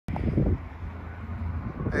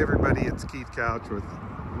Hey everybody, it's Keith Couch with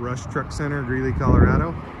Rush Truck Center, Greeley,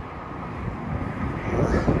 Colorado.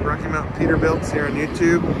 Rocky Mountain Peterbilts here on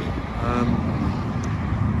YouTube.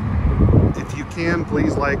 If you can,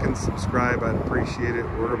 please like and subscribe. I'd appreciate it.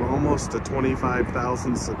 We're almost to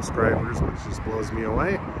 25,000 subscribers, which just blows me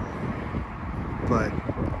away. But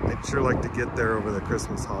I'd sure like to get there over the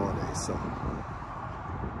Christmas holidays. So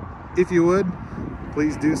if you would,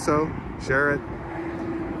 please do so. Share it.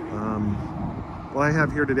 What I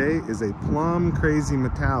have here today is a Plum Crazy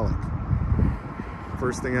Metallic.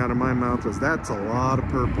 First thing out of my mouth was, that's a lot of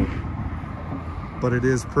purple, but it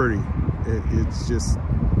is pretty. It's just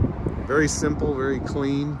very simple, very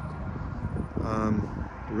clean.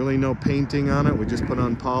 Really no painting on it. We just put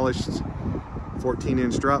on polished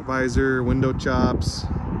 14-inch drop visor, window chops,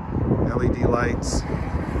 LED lights.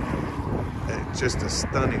 It's just a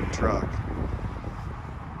stunning truck.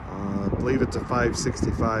 I believe it's a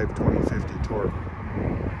 565 2050 torque,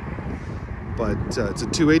 but it's a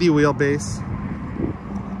 280 wheelbase.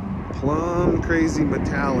 Plum Crazy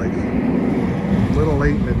Metallic. A little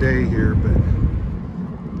late in the day here, but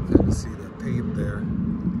you can see the paint there.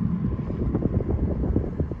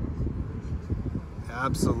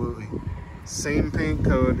 Absolutely same paint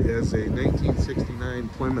code as a 1969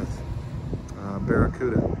 Plymouth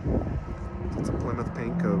Barracuda. It's a Plymouth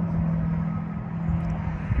paint code.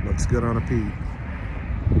 Looks good on a Pete.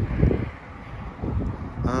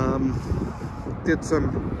 Did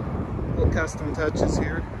some little custom touches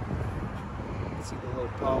here. See the little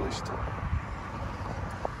polished.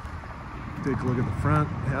 Take a look at the front,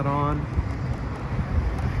 head on.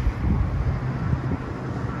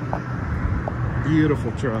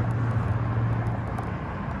 Beautiful truck.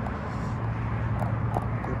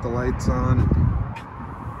 Get the lights on.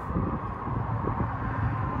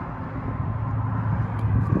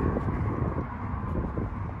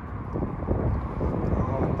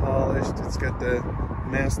 It's got the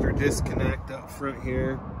master disconnect up front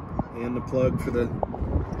here and the plug for the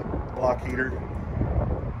block heater.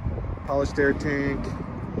 Polished air tank,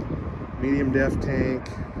 medium depth tank.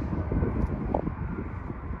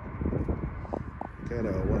 Got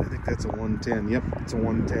a, what, I think that's a 110. Yep, it's a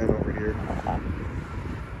 110 over here.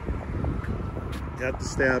 Got the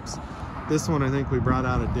steps. This one I think we brought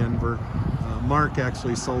out of Denver. Mark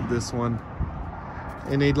actually sold this one,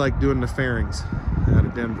 and they'd like doing the fairings out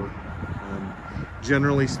of Denver.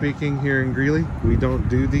 Generally speaking, here in Greeley, we don't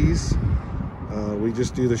do these. We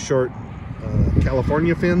just do the short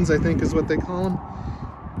California fins, I think is what they call them.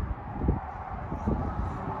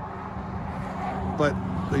 But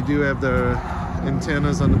they do have the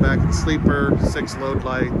antennas on the back of the sleeper, 6 load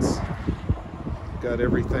lights, got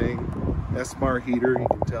everything. S-bar heater, you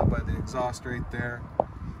can tell by the exhaust right there.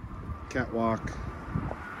 Catwalk,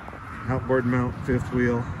 outboard mount, 5th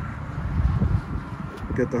wheel.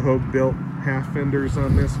 Got the Hogue built half fenders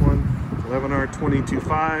on this one. 11R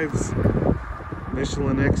 22.5s,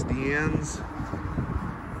 Michelin XDNs.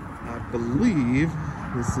 I believe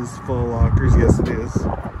this is full lockers. Yes, it is.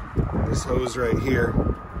 This hose right here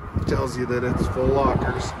tells you that it's full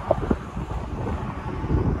lockers.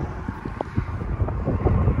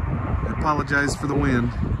 I apologize for the wind.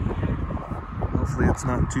 Hopefully it's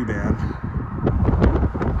not too bad.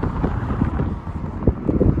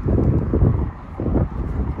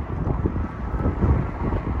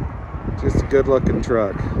 Just a good looking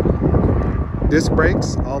truck. Disc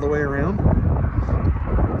brakes all the way around.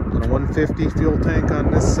 Got a 150 fuel tank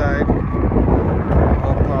on this side.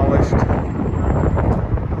 All polished.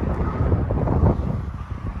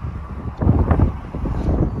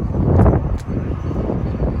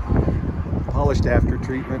 Polished after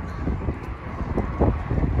treatment.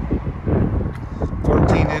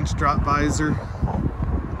 14-inch drop visor.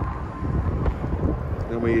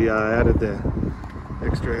 Then we added the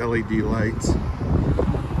extra LED lights.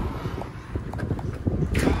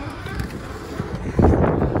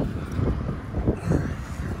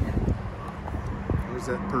 There's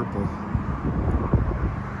that purple.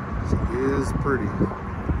 It is pretty.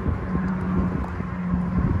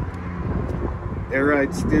 Air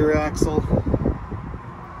ride steer axle.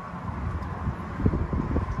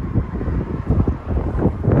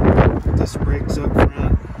 Disc brakes up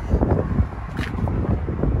front.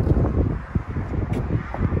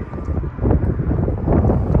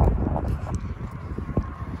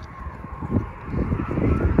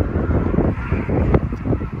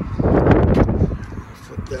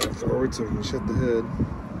 Forward so we can shut the hood.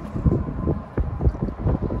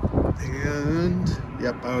 And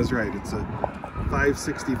yep, I was right. It's a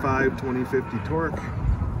 565 2050 torque.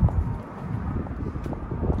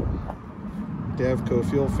 Davco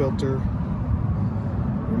fuel filter,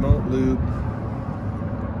 remote lube,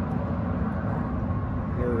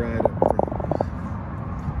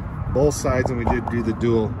 both sides, and we did do the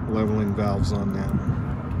dual leveling valves on that.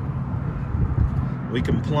 We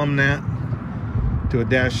can plumb that to a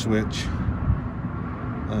dash switch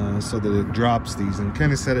so that it drops these, and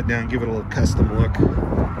kind of set it down, give it a little custom look.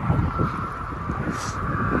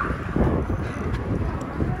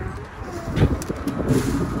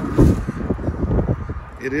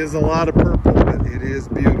 It is a lot of purple, but it is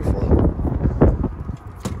beautiful.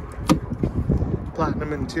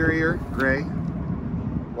 Platinum interior, gray,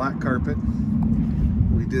 black carpet.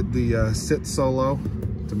 We did the sit solo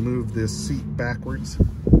to move this seat backwards.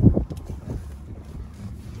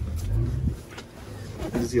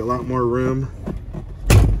 Gives you a lot more room.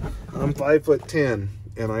 I'm 5'10",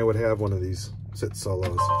 and I would have one of these sit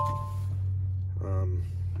solos.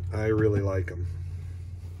 I really like them.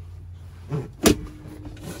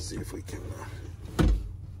 Let's see if we can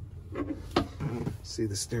see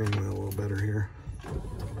the steering wheel a little better here.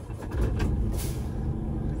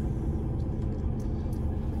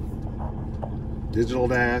 Digital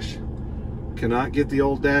dash. Cannot get the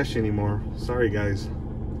old dash anymore. Sorry guys.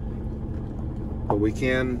 But we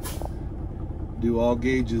can do all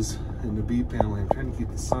gauges in the B panel. I'm trying to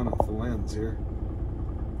keep the sun off the lens here.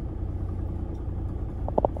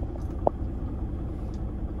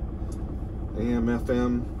 AM,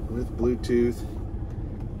 FM with Bluetooth.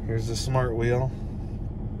 Here's the smart wheel.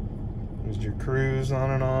 There's your cruise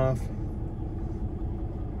on and off.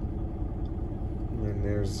 And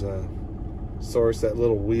there's source, that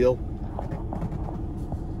little wheel.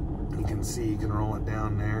 You can see you can roll it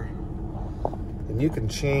down there. And you can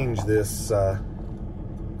change this, I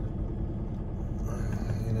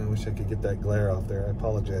wish I could get that glare off there. I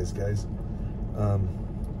apologize, guys.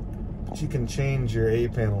 But you can change your A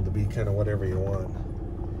panel to be kind of whatever you want.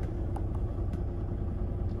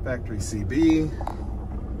 Factory CB,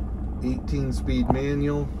 18-speed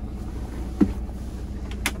manual,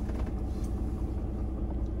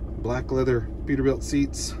 black leather Peterbilt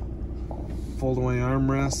seats, fold-away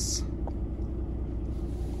armrests.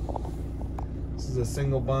 This is a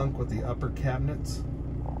single bunk with the upper cabinets.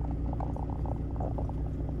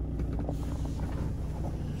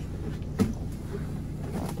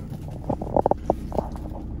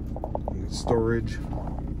 Storage.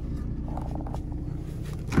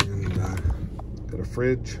 And got a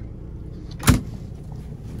fridge.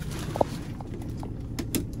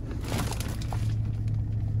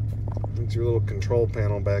 That's your little control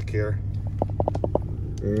panel back here.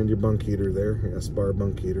 And your bunk heater there, S-bar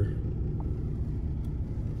bunk heater.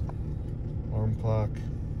 Alarm clock.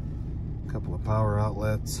 A couple of power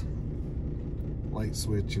outlets. Light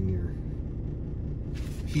switch in your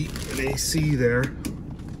heat and AC there.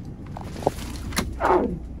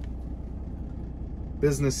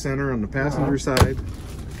 Business center on the passenger side.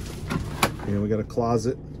 And we got a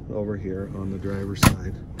closet over here on the driver's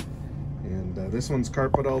side. And this one's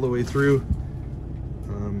carpet all the way through.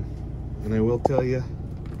 And I will tell you,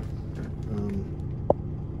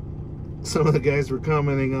 some of the guys were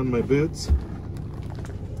commenting on my boots.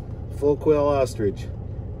 Full quill ostrich.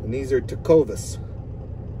 And these are Tecovas.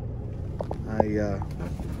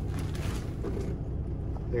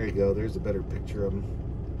 There you go, there's a better picture of them.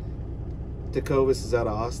 Tecovas is out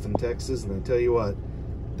of Austin, Texas, and I tell you what,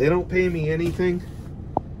 they don't pay me anything,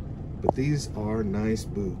 but these are nice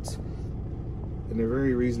boots. And they're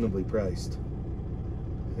very reasonably priced.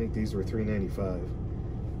 I think these were $3.95.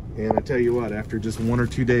 And I tell you what, after just 1 or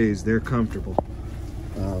 2 days, they're comfortable.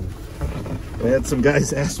 I had some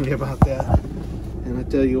guys ask me about that, and I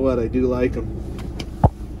tell you what, I do like them.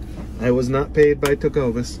 I was not paid by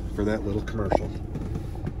Tecovas for that little commercial.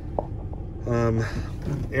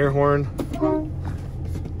 Air horn,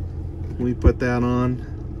 we put that on,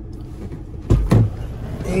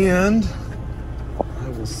 and I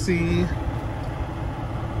will see,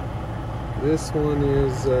 this one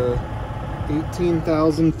is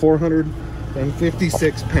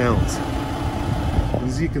 18,456 pounds.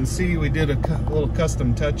 As you can see, we did a little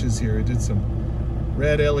custom touches here. I did some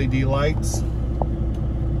red LED lights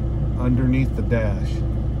underneath the dash.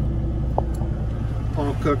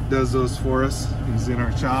 Paul Cook does those for us. He's in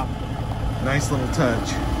our shop. Nice little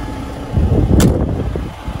touch.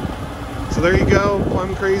 So there you go,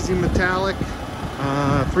 Plum Crazy Metallic.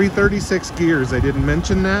 336 gears, I didn't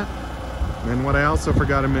mention that. And what I also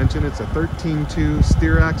forgot to mention, it's a 13.2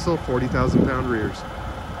 steer axle, 40,000 pound rears.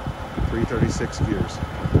 336 gears.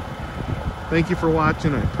 Thank you for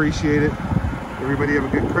watching, I appreciate it. Everybody have a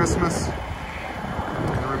good Christmas.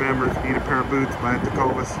 And remember, if you need a pair of boots, buy at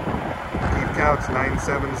Tecovas. Couch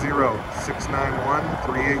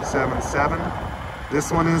 970-691-3877.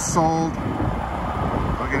 This one is sold.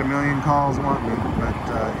 I'll get a million calls wanting it, but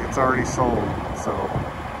it's already sold. So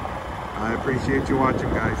I appreciate you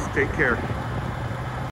watching, guys. Take care.